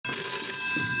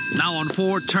Now on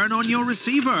 4, turn on your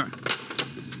receiver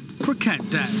for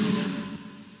countdown.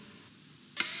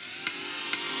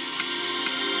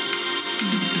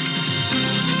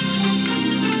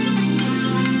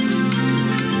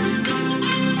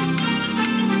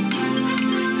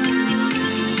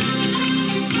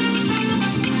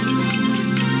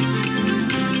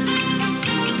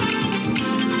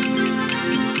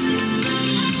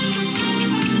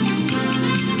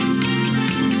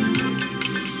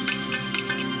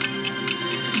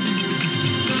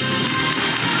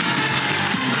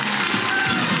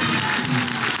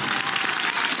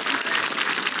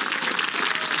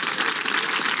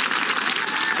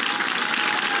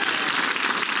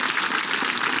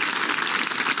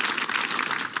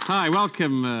 Hi,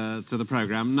 welcome to the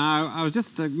programme. Now, I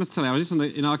must tell you, I was just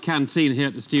in our canteen here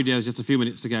at the studios just a few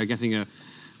minutes ago getting a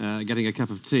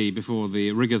cup of tea before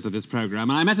the rigours of this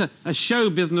programme, and I met a show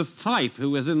business type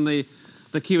who was in the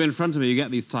queue in front of me. You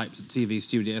get these types at TV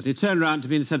studios. And he turned around to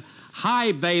me and said,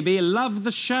 "Hi, baby, love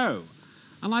the show."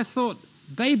 And I thought,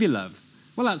 baby love?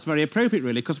 Well, that's very appropriate,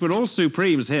 really, because we're all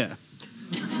Supremes here.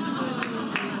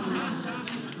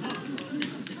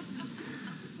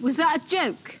 Was that a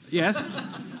joke? Yes.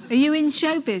 Are you in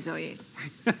showbiz, are you?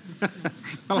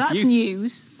 Well, that's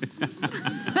news.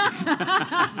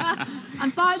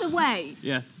 And by the way,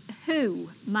 yeah, who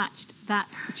matched that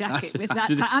jacket with that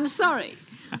tie? I'm sorry,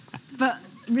 but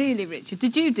really, Richard,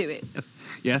 did you do it?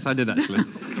 Yes, I did, actually.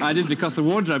 I did, because the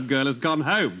wardrobe girl has gone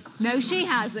home. No, she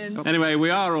hasn't. Anyway, we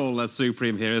are all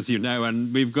Supreme here, as you know,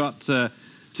 and we've got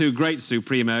two great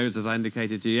Supremos, as I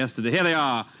indicated to you yesterday. Here they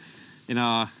are in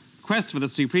our quest for the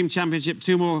Supreme Championship.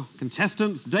 Two more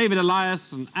contestants, David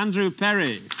Elias and Andrew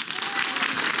Perry.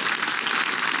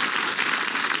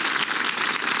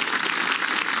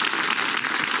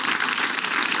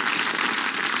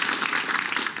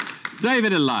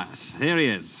 David Elias, here he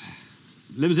is.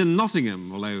 Lives in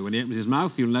Nottingham, although when he opens his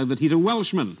mouth, you'll know that he's a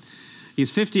Welshman.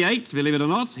 He's 58, believe it or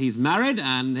not. He's married,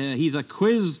 and he's a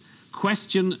quiz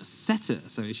question setter,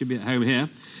 so he should be at home here.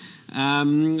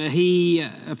 He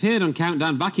appeared on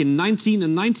Countdown back in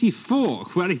 1994,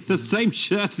 wearing the same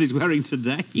shirt that he's wearing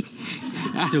today.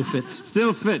 Still fits.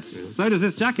 Still fits. Yeah. So does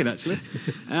this jacket, actually.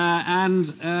 And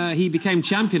he became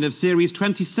champion of Series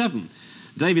 27.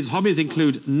 David's hobbies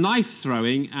include knife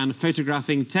throwing and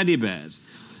photographing teddy bears.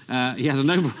 He has an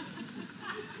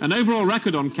overall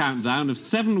record on Countdown of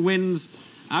 7 wins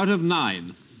out of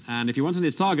 9. And if you want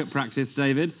any target practice,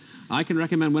 David, I can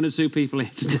recommend 1 or 2 people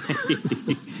here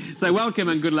today. So welcome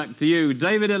and good luck to you,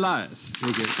 David Elias.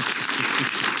 Thank you.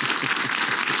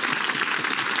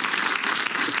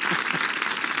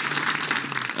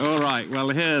 All right, well,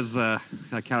 here's a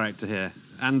character here,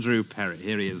 Andrew Perry.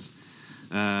 Here he is.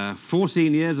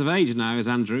 14 years of age now is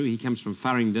Andrew. He comes from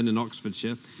Farringdon in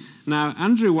Oxfordshire. Now,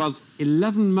 Andrew was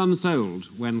 11 months old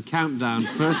when Countdown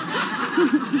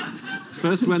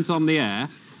first went on the air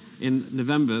in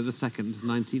November the 2nd,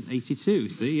 1982.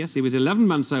 See, yes, he was 11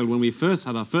 months old when we first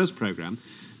had our first programme,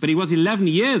 but he was 11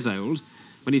 years old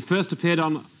when he first appeared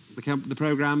on the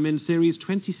programme in Series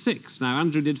 26. Now,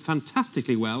 Andrew did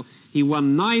fantastically well. He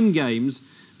won 9 games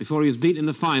before he was beaten in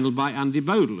the final by Andy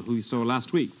Bodle, who we saw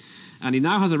last week. And he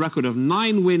now has a record of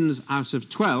 9 wins out of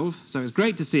 12, so it's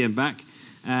great to see him back,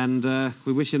 and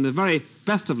we wish him the very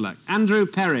best of luck. Andrew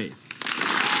Perry.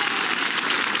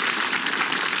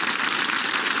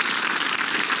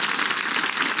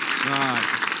 Right.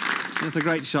 That's a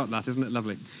great shot, that, isn't it?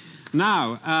 Lovely.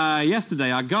 Now,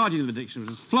 yesterday, our guardian of addiction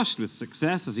was flushed with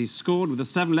success as he scored with a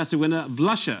 7-letter winner,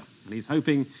 Blusher, and he's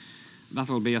hoping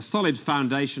that'll be a solid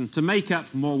foundation to make up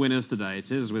more winners today.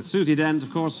 It is with Susie Dent,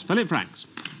 of course, Philip Franks.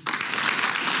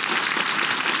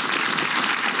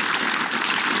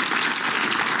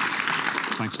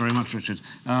 Thanks very much, Richard.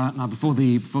 Now, before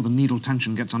the needle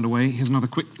tension gets underway, here's another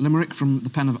quick limerick from the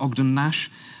pen of Ogden Nash.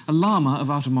 A llama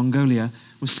of Outer Mongolia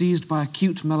was seized by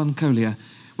acute melancholia.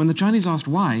 When the Chinese asked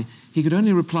why, he could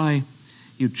only reply,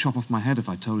 "You'd chop off my head if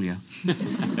I told you."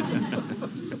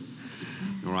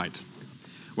 All right.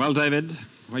 Well, David,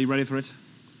 are you ready for it?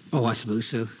 Oh, I suppose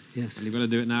so, yes. Are you going to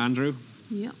do it now, Andrew?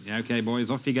 Yep. Yeah, OK, boys,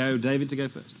 off you go. David to go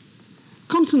first.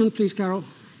 Consonant, please, Carol.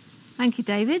 Thank you,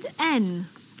 David. N.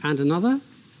 And another.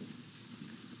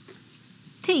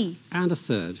 T. And a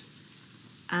third.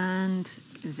 And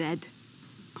Z.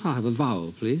 I'll have a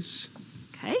vowel, please.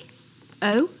 OK.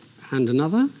 O. And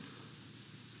another.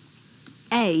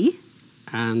 A.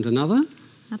 And another.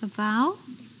 Another vowel.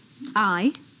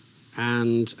 I.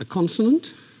 And a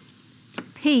consonant.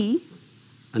 P.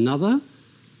 Another.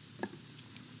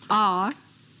 R.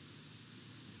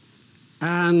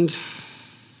 And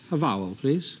a vowel,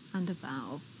 please. And a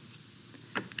vowel.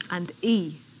 And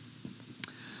E.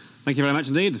 Thank you very much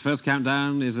indeed. The first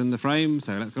countdown is in the frame,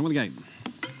 so let's go on with the game.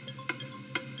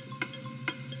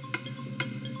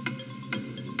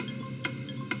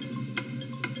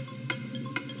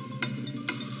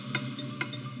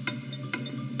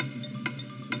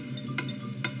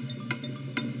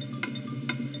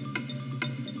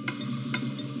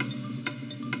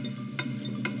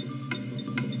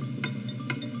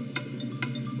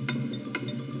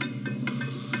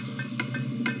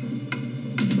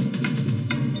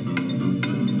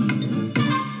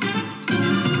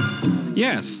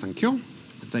 Yes, thank you.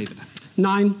 David.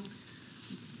 9.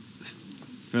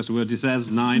 First word he says,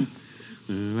 9.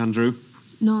 Andrew.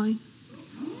 9.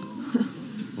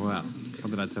 Well, what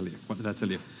did I tell you? What did I tell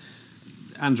you?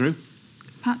 Andrew.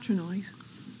 Patronise.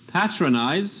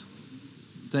 Patronise.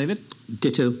 David.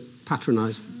 Ditto.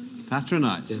 Patronise.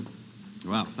 Patronise. Yeah.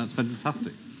 Well, that's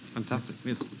fantastic. Fantastic.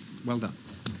 Yes, well done.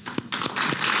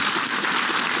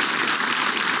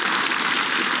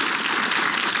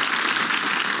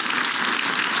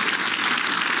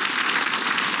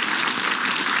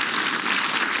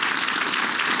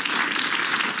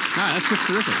 Ah, that's just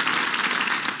terrific.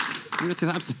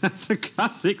 That's a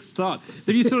classic start.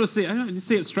 Did you sort of see it? Did you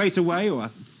see it straight away, or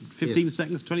 15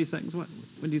 seconds, 20 seconds? When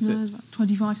did you see No, it? it's about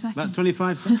 25 seconds. About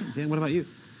 25 seconds. Yeah. What about you?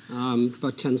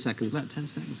 About 10 seconds. About 10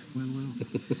 seconds. Well.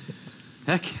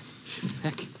 Heck.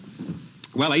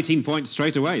 Well, 18 points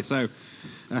straight away. So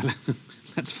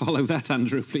let's follow that,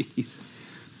 Andrew, please.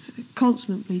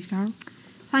 Consonant, please, Carol.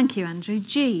 Thank you, Andrew.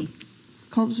 G.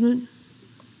 Consonant.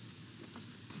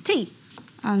 T.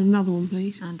 And another one,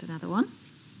 please. And another one.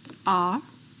 R.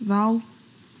 Vowel.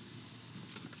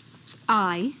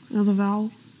 I. Another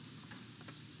vowel.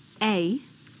 A.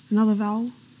 Another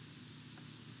vowel.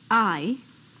 I.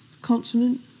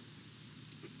 Consonant.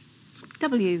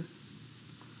 W.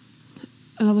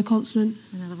 Another consonant.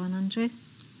 Another one, Andrew.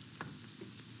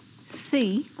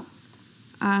 C.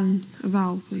 And a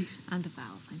vowel, please. And a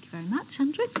vowel. Thank you very much,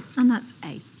 Andrew. And that's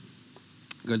A.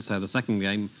 Good. So the second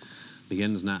game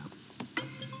begins now.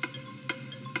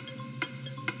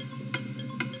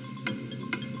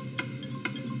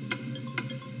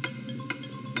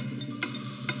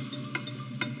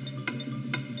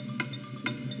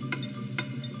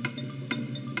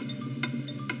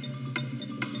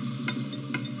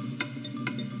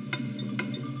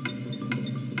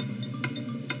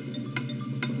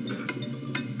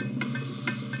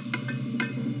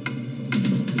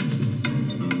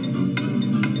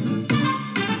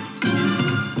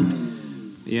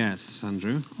 Yes,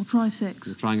 Andrew. I'll try 6.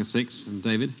 You're trying a 6. And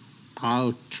David?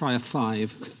 I'll try a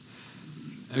 5.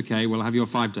 OK, well, have your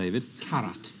 5, David.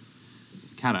 Carrot.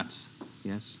 Carrots.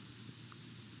 Yes.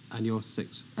 And your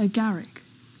 6. Agaric.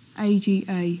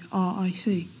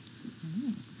 Agaric.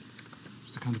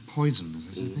 It's a kind of poison, is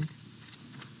it, do you think?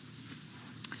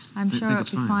 I'm Think sure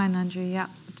it's it'll be fine. fine, Andrew. Yep.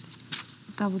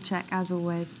 Just double check as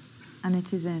always. And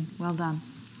it is in. Well done.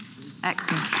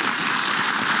 Excellent.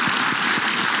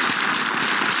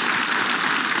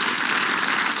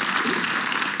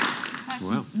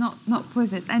 Well. Not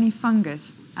poison. It's any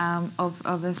fungus of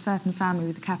a certain family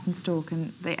with the cap and stalk,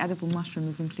 and the edible mushroom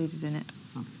is included in it.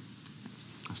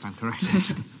 I stand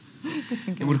corrected.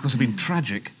 It would, of course, have been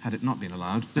tragic had it not been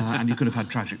allowed, and you could have had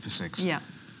tragic for 6. Yeah.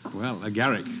 Well,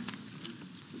 agaric.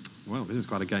 Well, this is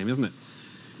quite a game, isn't it?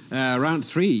 Round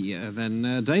 3,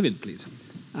 then David, please.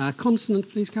 Consonant,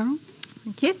 please, Carol.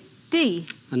 Thank you. D.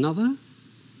 Another.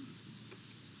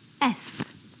 S.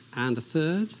 And a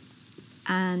third.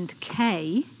 And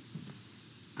K.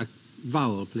 A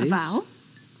vowel, A please. vowel.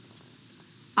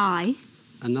 I.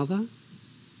 Another.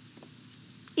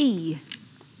 E.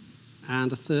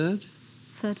 And a third.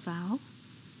 Third vowel.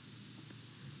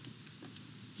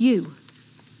 U.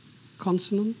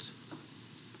 Consonant.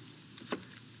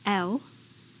 L.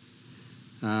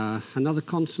 Another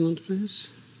consonant, please.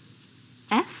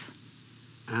 F.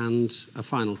 And a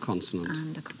final consonant.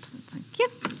 And a consonant. Thank you.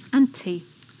 And T.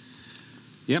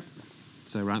 Yep.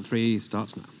 So round 3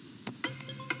 starts now.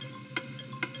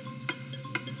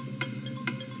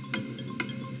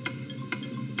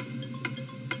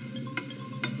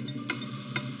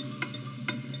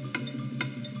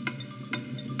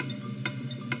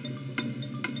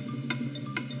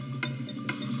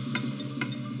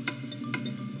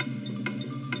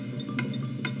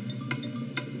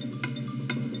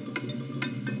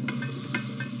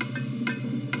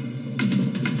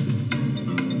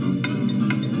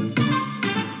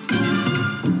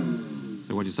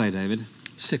 What do you say, David?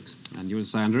 6. And you would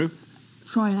say, Andrew?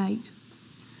 Try an 8.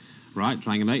 Right,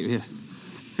 trying an 8 here.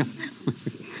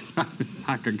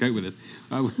 I can cope with this.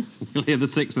 We'll hear the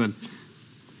 6 then.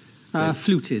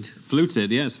 Fluted. Fluted,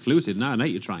 yes, fluted. Now an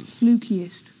 8 you're trying.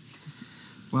 Flukiest.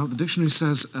 Well, the dictionary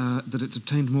says that it's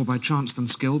obtained more by chance than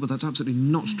skill, but that's absolutely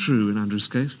not true in Andrew's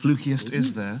case. Flukiest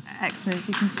is there. Excellent,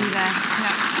 you can see there.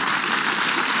 Yeah.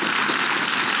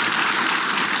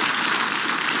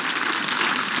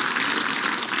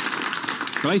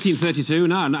 Well, 1832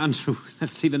 now, and Andrew,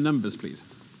 let's see the numbers, please.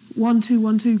 1, 2,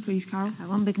 1, 2, please, Carol.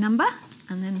 One big number,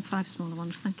 and then 5 smaller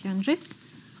ones. Thank you, Andrew.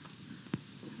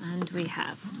 And we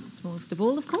have, smallest of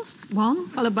all, of course, 1,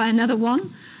 followed by another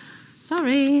 1.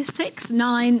 Sorry, 6,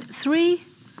 9, 3,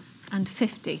 and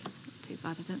 50. Not too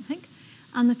bad, I don't think.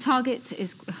 And the target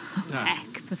is,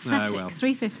 heck, pathetic, well.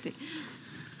 350.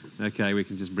 OK, we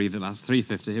can just breathe the last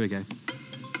 350. Here we go.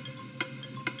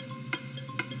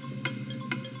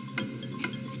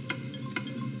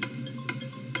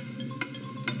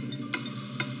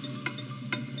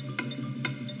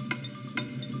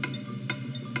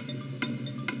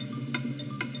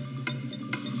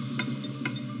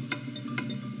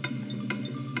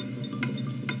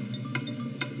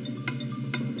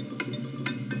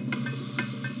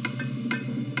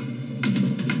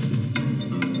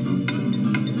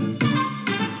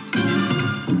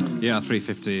 Yeah,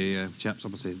 350 chaps,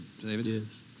 obviously. David? Yes.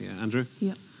 Yeah, Andrew?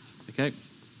 Yep. OK.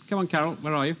 Come on, Carol,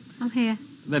 where are you? I'm here.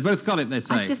 They've both got it, they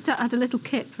say. I just had a little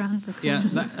kip round the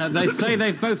corner. Yeah, they say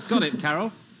they've both got it,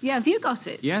 Carol. Yeah, have you got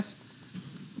it? Yes?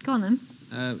 Go on, then.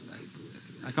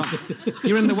 I can't...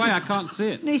 You're in the way, I can't see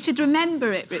it. No, you should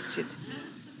remember it, Richard.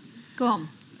 Go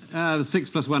on. 6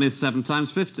 plus 1 is 7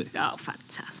 times 50. Oh,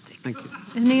 fantastic. Thank you.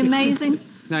 Isn't he amazing?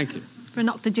 Thank you. For an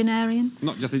octogenarian.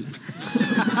 Not just...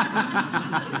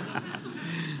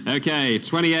 OK,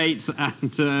 28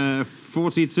 and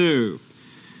 42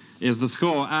 is the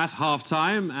score at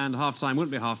half-time, and half-time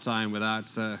wouldn't be half-time without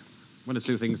 1 or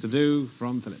 2 things to do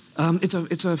from Philip.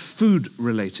 It's a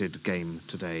food-related game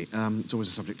today. It's always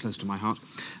a subject close to my heart.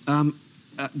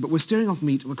 But we're steering off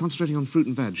meat. We're concentrating on fruit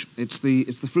and veg. It's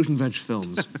the fruit and veg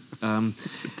films.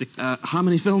 How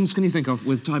many films can you think of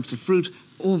with types of fruit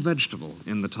or vegetable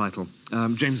in the title?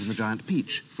 James and the Giant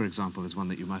Peach, for example, is one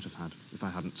that you might have had if I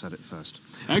hadn't said it first.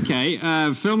 OK,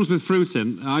 films with fruit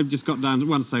in. I've just got down to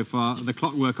 1 so far. The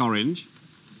Clockwork Orange.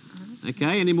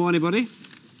 OK, any more, anybody?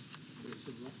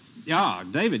 Yeah,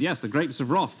 David, yes, The Grapes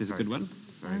of Wrath is a good one.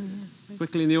 Very good.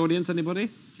 Quickly in the audience, anybody?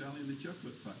 Charlie and the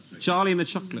Chocolate Factory. Charlie and the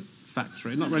Chocolate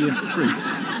Factory. Not really a fruit.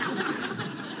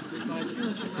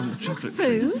 From the chocolate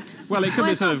tree. Food? Well, it could Well,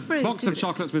 be it's sort not of fruit, box is of it?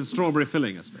 chocolates with strawberry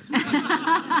filling, I suppose.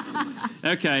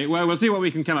 OK, well, we'll see what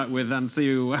we can come up with and see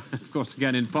you, of course,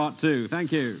 again in part 2.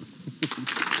 Thank you.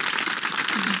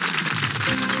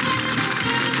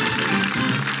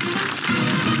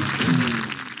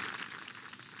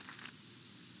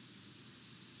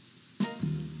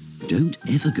 Don't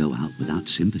ever go out without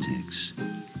Sympatex,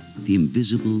 the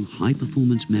invisible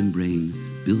high-performance membrane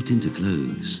built into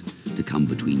clothes to come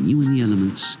between you and the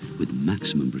elements with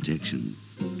maximum protection.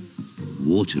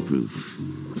 Waterproof,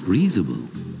 breathable,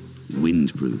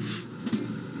 windproof.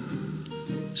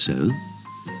 So,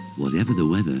 whatever the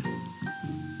weather,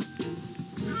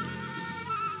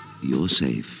 you're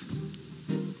safe.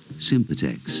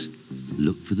 Sympatex.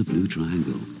 Look for the blue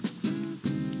triangle.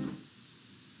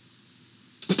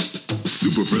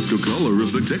 Super Fresco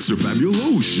Coloristic Texture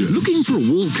Fabulous. Looking for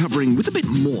a wall covering with a bit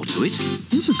more to it?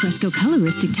 Super Fresco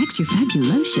Coloristic Texture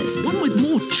Fabulous. One with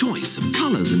more choice of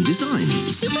colours and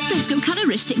designs. Super Fresco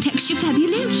Coloristic Texture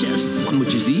Fabulous. One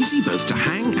which is easy both to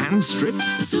hang and strip.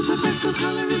 Super Fresco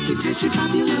Coloristic Texture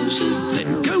Fabulous.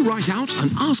 Then go right out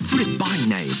and ask for it by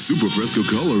name. Super Fresco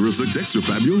Coloristic Texture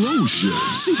Fabulous.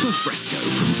 Super Fresco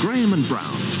from Graham and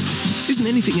Brown. Isn't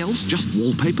anything else just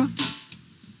wallpaper?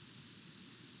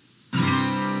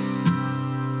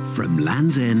 From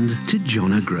Land's End to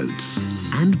John O'Groats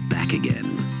and back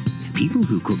again. People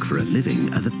who cook for a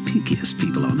living are the pickiest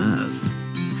people on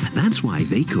earth. That's why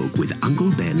they cook with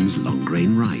Uncle Ben's long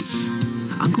grain rice.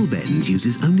 Uncle Ben's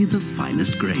uses only the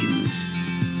finest grains.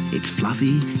 It's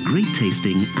fluffy, great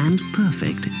tasting, and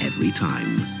perfect every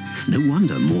time. No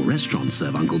wonder more restaurants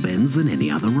serve Uncle Ben's than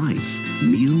any other rice,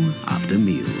 meal after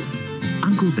meal.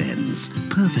 Uncle Ben's,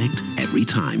 perfect every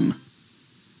time.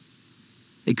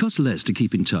 It costs less to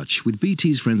keep in touch with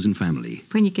BT's friends and family.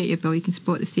 When you get your bill, you can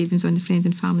spot the savings on the friends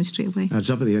and family straight away.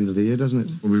 Adds up at the end of the year, doesn't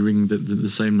it? We ring the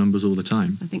same numbers all the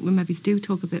time. I think we maybe do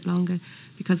talk a bit longer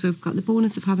because we've got the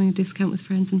bonus of having a discount with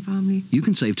friends and family. You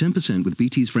can save 10% with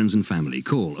BT's friends and family.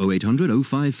 Call 0800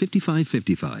 05 55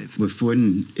 55. We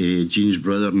phone Jean's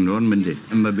brother in Normandy,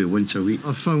 and maybe once a week.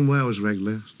 I phone Wales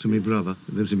regular to my brother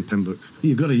who lives in Pembroke.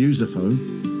 You've got to use the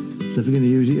phone, so if you're going to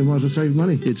use it, you might as well save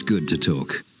money. It's good to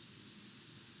talk.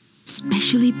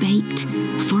 Specially baked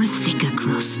for a thicker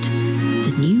crust.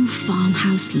 The new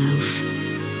farmhouse loaf.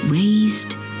 Raised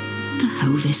the whole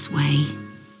go this way.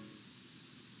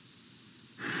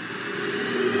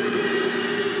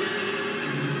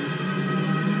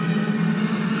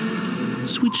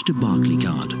 Switch to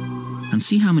Barclaycard and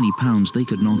see how many pounds they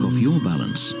could knock off your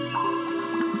balance.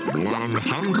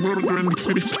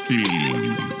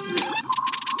 150.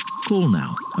 Call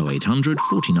now 0800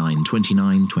 49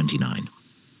 29 29.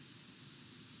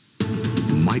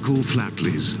 Michael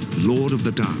Flatley's Lord of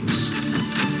the Dance.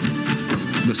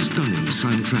 The stunning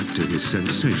soundtrack to his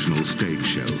sensational stage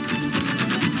show.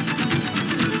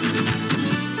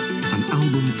 An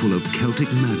album full of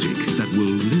Celtic magic that will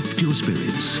lift your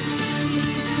spirits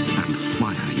and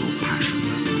fire your passion.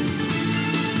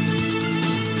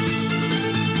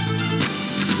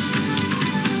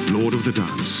 Lord of the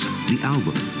Dance, the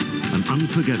album, an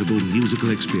unforgettable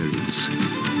musical experience.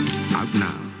 Out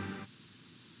now.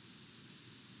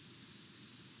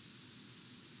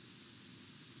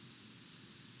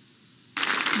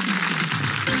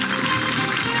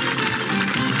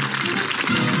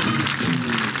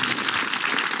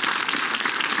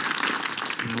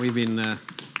 We've been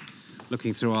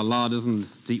looking through our larders and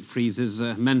deep freezers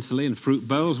mentally and fruit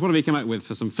bowls. What have we come up with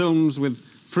for some films with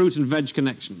fruit and veg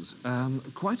connections?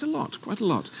 Quite a lot, quite a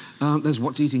lot. There's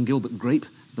What's Eating Gilbert Grape.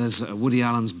 There's Woody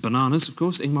Allen's Bananas, of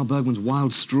course. Ingmar Bergman's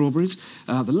Wild Strawberries.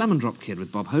 The Lemon Drop Kid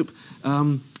with Bob Hope.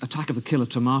 Attack of the Killer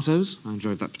Tomatoes. I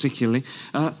enjoyed that particularly.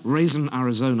 Raisin,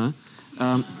 Arizona.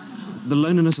 The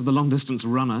Loneliness of the Long Distance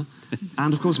Runner.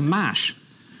 And, of course, MASH.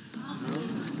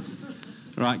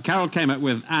 Right, Carol came up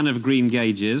with Anne of Green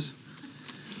Gages.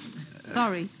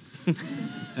 Sorry.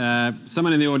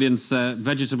 Someone in the audience,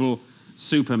 Vegetable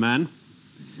Superman.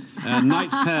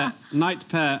 Night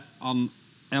Pair on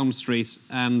Elm Street,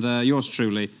 and yours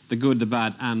truly, The Good, the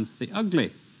Bad, and the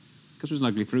Ugly. Because there's an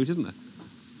ugly fruit, isn't there?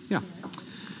 Yeah.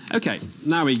 OK,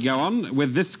 now we go on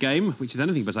with this game, which is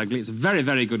anything but ugly. It's a very,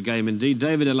 very good game indeed.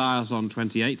 David Elias on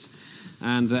 28,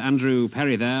 and Andrew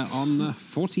Perry there on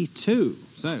 42.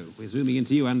 So, we're zooming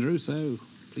into you, Andrew, so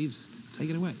please take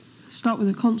it away. Start with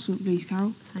a consonant, please,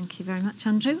 Carol. Thank you very much,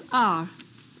 Andrew. R.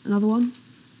 Another one.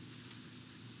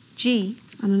 G.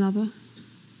 And another.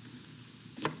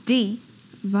 D.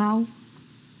 Vowel.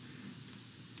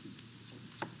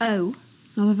 O.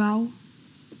 Another vowel.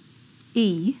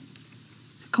 E.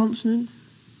 A consonant.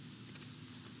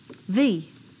 V.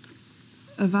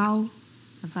 A vowel.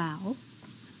 A vowel.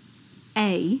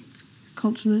 A.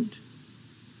 Consonant.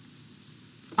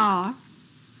 R.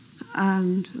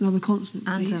 And another consonant,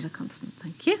 And please. another consonant,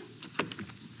 thank you.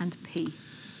 And P.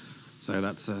 So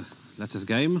that's a letters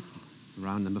game.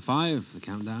 Round number 5. The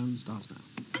countdown starts now.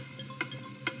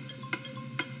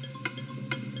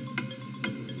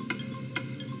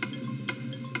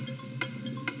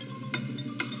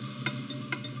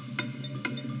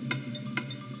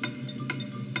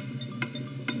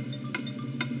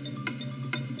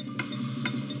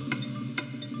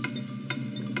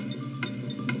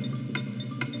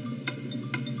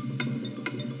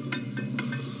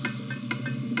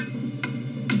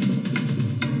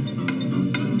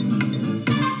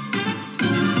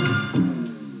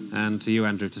 To you,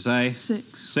 Andrew, to say.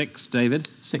 6. 6, David.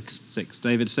 6. 6,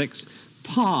 David, 6.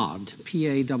 Pard,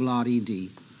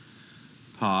 P-A-R-R-E-D.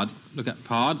 Pard. Look at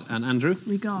pard. And Andrew?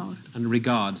 Regard. And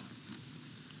regard.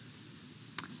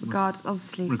 Regard is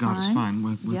obviously Regard is fine.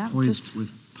 We're Yeah, poised just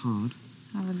with pard.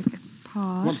 Have a look at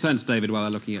pard. What sense, David, while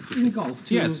they're looking at this? In golf,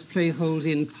 to Yes. play holes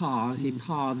in par, he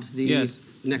parred the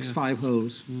next 5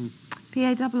 holes.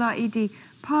 P-A-R-R-E-D.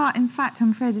 Par, in fact,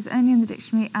 I'm afraid, is only in the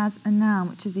dictionary as a noun,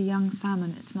 which is a young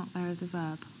salmon. It's not there as a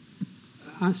verb.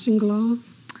 Single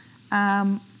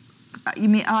R? You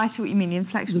mean? Oh, I see what you mean. The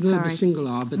inflection. The verb sorry. is single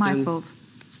R, but My then... fault.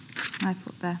 My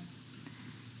fault there.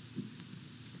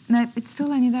 No, it's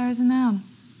still only there as a noun.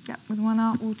 Yep, with 1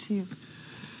 R or 2.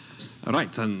 All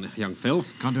right, and young Phil.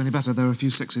 Can't do any better. There are a few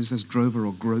 6s. There's drover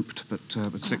or groped, but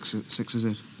 6 is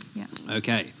it. Yeah.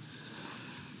 OK.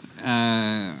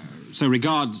 So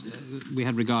regard, we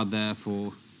had regard there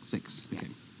for 6. Okay.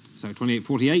 So 28,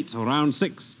 48, or round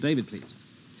 6. David, please.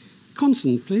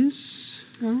 Consonant, please.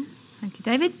 Carol. Thank you,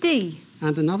 David. D.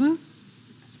 And another.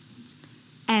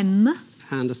 M.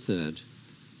 And a third.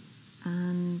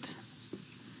 And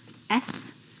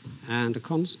S. And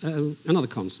another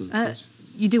consonant, please.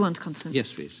 You do want a consonant?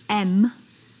 Yes, please. M.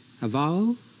 A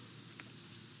vowel.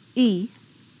 E.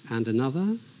 And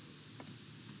another.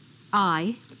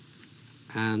 I.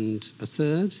 And a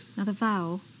third. Another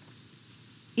vowel.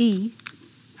 E.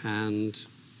 And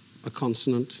a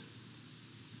consonant.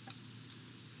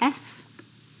 S.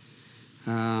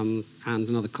 And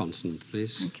another consonant,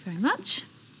 please. Thank you very much.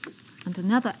 And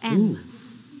another N. Ooh.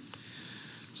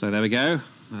 So there we go.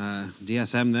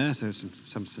 DSM there, so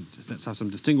let's have some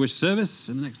distinguished service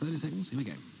in the next 30 seconds. Here we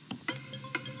go.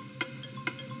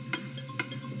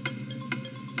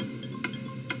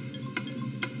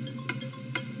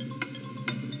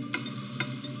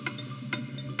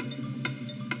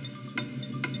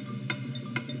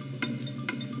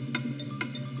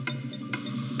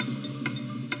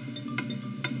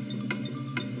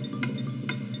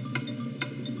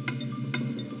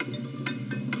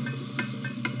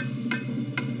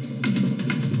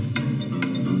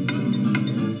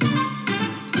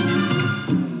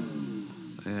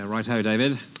 Righto,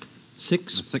 David.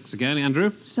 6. 6 again,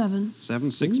 Andrew. 7.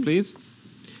 7, 6, please.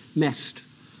 Messed.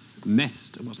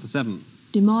 Messed. What's the 7?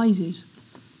 Demises.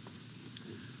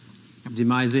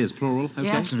 Demises, plural. Okay.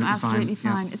 Yes, absolutely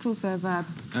fine. It's also a verb.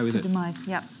 Oh, is to it? demise.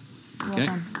 Yep. Well Okay.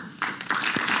 done.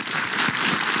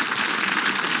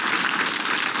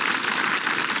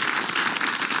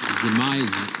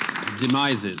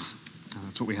 Demises. Oh,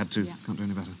 that's what we had to. Can't do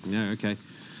any better. Yeah, okay.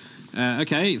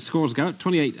 Okay, scores go.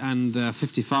 28 and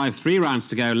 55. 3 rounds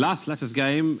to go. Last letters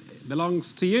game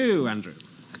belongs to you, Andrew.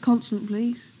 A consonant,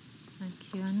 please. Thank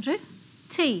you, Andrew.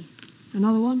 T.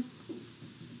 Another one.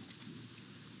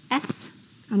 S.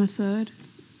 And a third.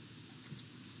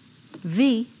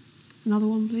 V. Another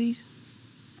one, please.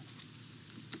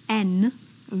 N.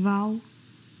 A vowel.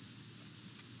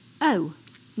 O.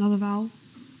 Another vowel.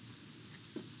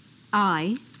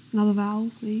 I. Another vowel,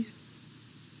 please.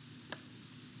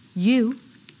 U.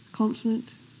 Consonant.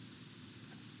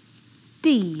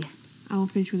 D. And I'll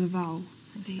finish with a vowel.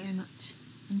 Thank you very much,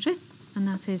 Andrew. And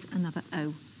that is another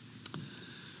O.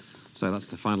 So that's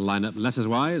the final lineup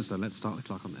letters-wise, so let's start the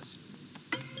clock on this.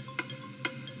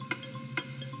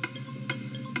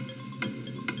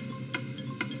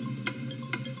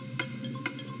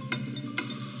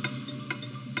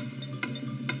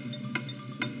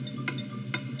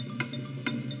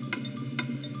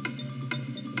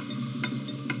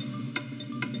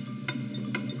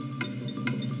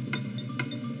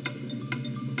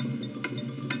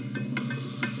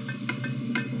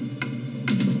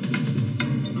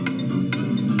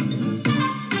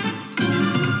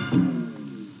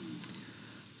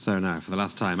 So now, for the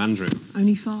last time, Andrew.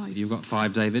 Only 5. You've got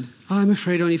 5, David. I'm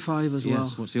afraid only 5 as well.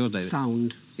 Yes, what's yours, David?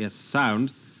 Sound. Yes,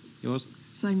 sound. Yours?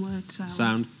 Same word, sound.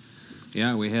 Sound.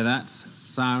 Yeah, we hear that.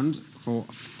 Sound for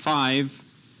 5.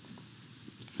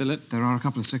 Philip? There are a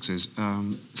couple of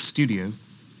 6s. Studio,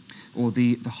 or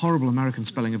the horrible American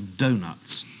spelling of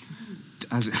donuts,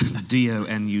 as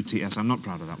D-O-N-U-T-S. I'm not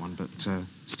proud of that one, but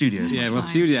studio is Yeah, much well,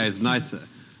 better. studio is nicer.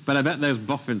 But I bet those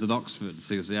boffins at Oxford,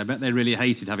 Susie, I bet they really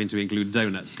hated having to include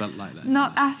donuts spelt like that.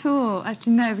 Not at all,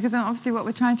 actually, no, because obviously what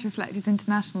we're trying to reflect is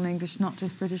international English, not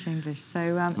just British English. So,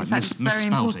 in fact, it's very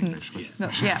important. English,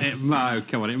 Yeah. Oh,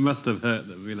 come on, it must have hurt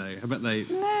them, you know. I bet they,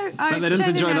 No, bet they didn't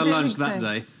enjoy their lunch that think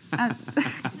day.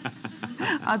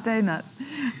 Our donuts.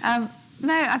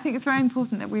 No, I think it's very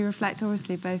important that we reflect,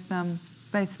 obviously, both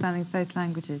spellings, both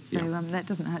languages. So that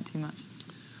doesn't hurt too much.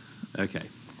 Okay.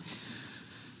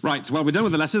 Right, well, we're done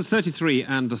with the letters, 33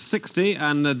 and 60.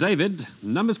 And David,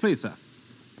 numbers, please, sir.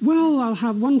 Well, I'll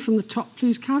have one from the top,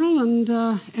 please, Carol,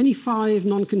 and any 5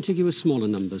 non-contiguous smaller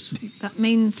numbers. That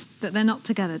means that they're not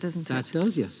together, doesn't it? That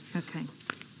does, yes. Okay.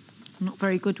 I'm not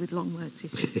very good with long words, you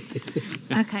see.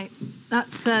 Okay,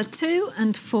 that's 2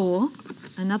 and 4,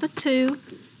 another 2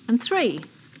 and 3,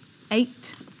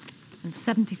 8 and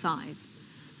 75.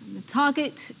 And the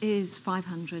target is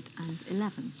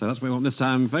 511. So that's what we want this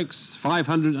time, folks.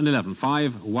 511,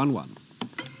 511.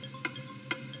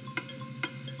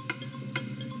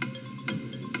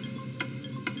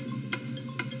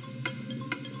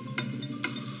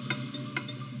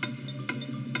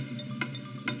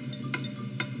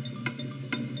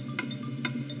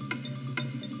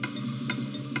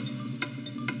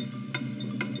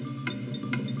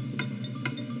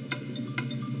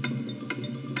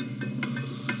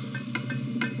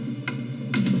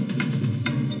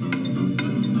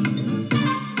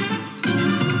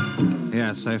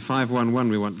 So 511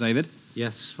 we want, David.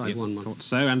 Yes, 511. Thought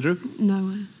so, Andrew?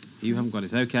 Nowhere. You haven't got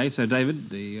it. Okay, so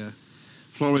David, the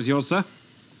floor is yours, sir.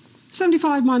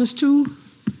 75 minus 2.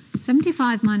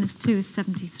 75 minus 2 is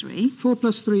 73. 4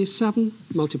 plus 3 is 7.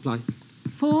 Multiply.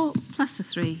 4 plus a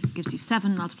 3 gives you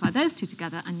 7. Multiply those two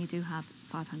together and you do have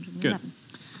 511.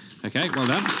 Good. Okay, well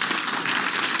done.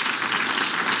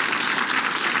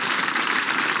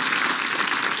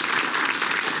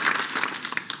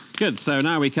 Good, so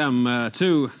now we come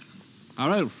to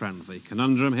our old friend, the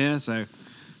conundrum here, so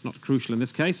not crucial in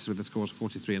this case, with the scores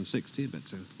 43 and 60,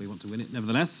 but we want to win it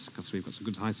nevertheless, because we've got some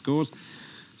good high scores.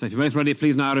 So if you're both ready,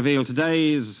 please now reveal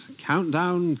today's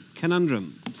Countdown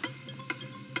Conundrum.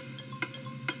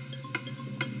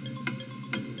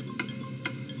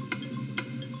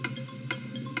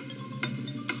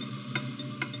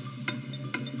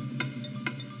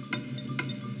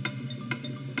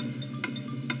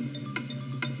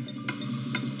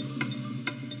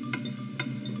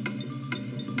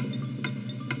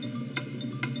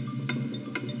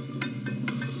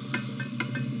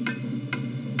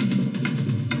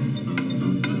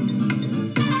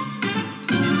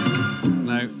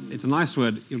 It's a nice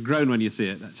word. You'll groan when you see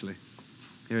it, actually.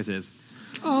 Here it is.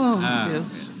 Oh,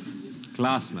 yes.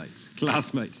 Classmates.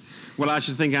 Classmates. Well, I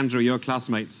should think, Andrew, your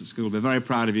classmates at school will be very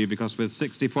proud of you because with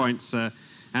 60 points,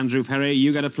 Andrew Perry,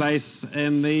 you get a place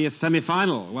in the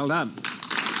semi-final. Well done.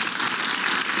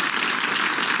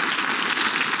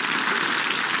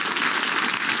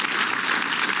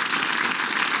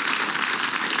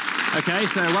 OK,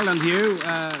 so well done to you.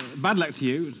 Bad luck to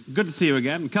you. Good to see you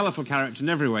again. Colourful character in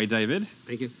every way, David.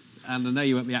 Thank you. And I know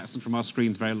you won't be absent from our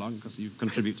screens very long because you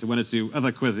contribute to one or two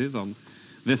other quizzes on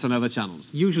this and other channels.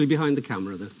 Usually behind the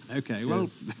camera, though. OK, well,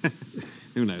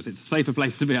 who knows? It's a safer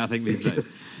place to be, I think, these days.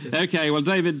 OK, well,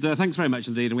 David, thanks very much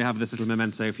indeed, and we have this little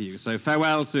memento for you. So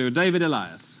farewell to David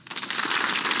Elias.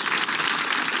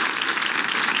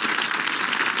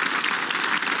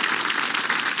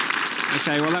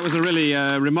 OK, well, that was a really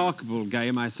remarkable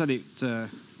game. I said it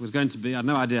was going to be. I had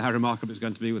no idea how remarkable it was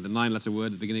going to be with the 9-letter word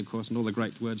at the beginning, of course, and all the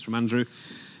great words from Andrew.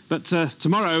 But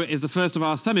tomorrow is the first of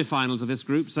our semi-finals of this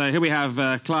group. So here we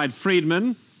have Clyde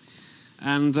Friedman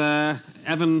and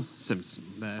Evan Simpson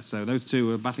there. So those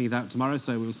two are battling it out tomorrow,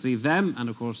 so we'll see them. And,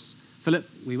 of course, Philip,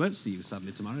 we won't see you,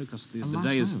 sadly, tomorrow because the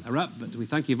days are up. But we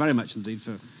thank you very much indeed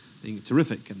for being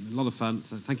terrific and a lot of fun.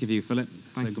 So thank you for you, Philip.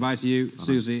 So goodbye to you,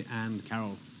 Susie and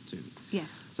Carol, too.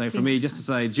 Yes. So from me, just to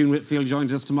say, June Whitfield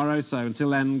joins us tomorrow. So until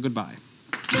then, goodbye.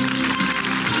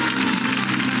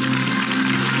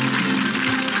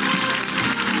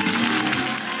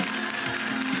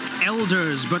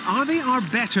 Elders, but are they our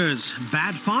betters?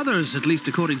 Bad fathers, at least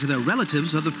according to their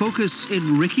relatives, are the focus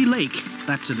in Ricky Lake.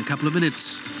 That's in a couple of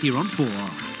minutes here on 4.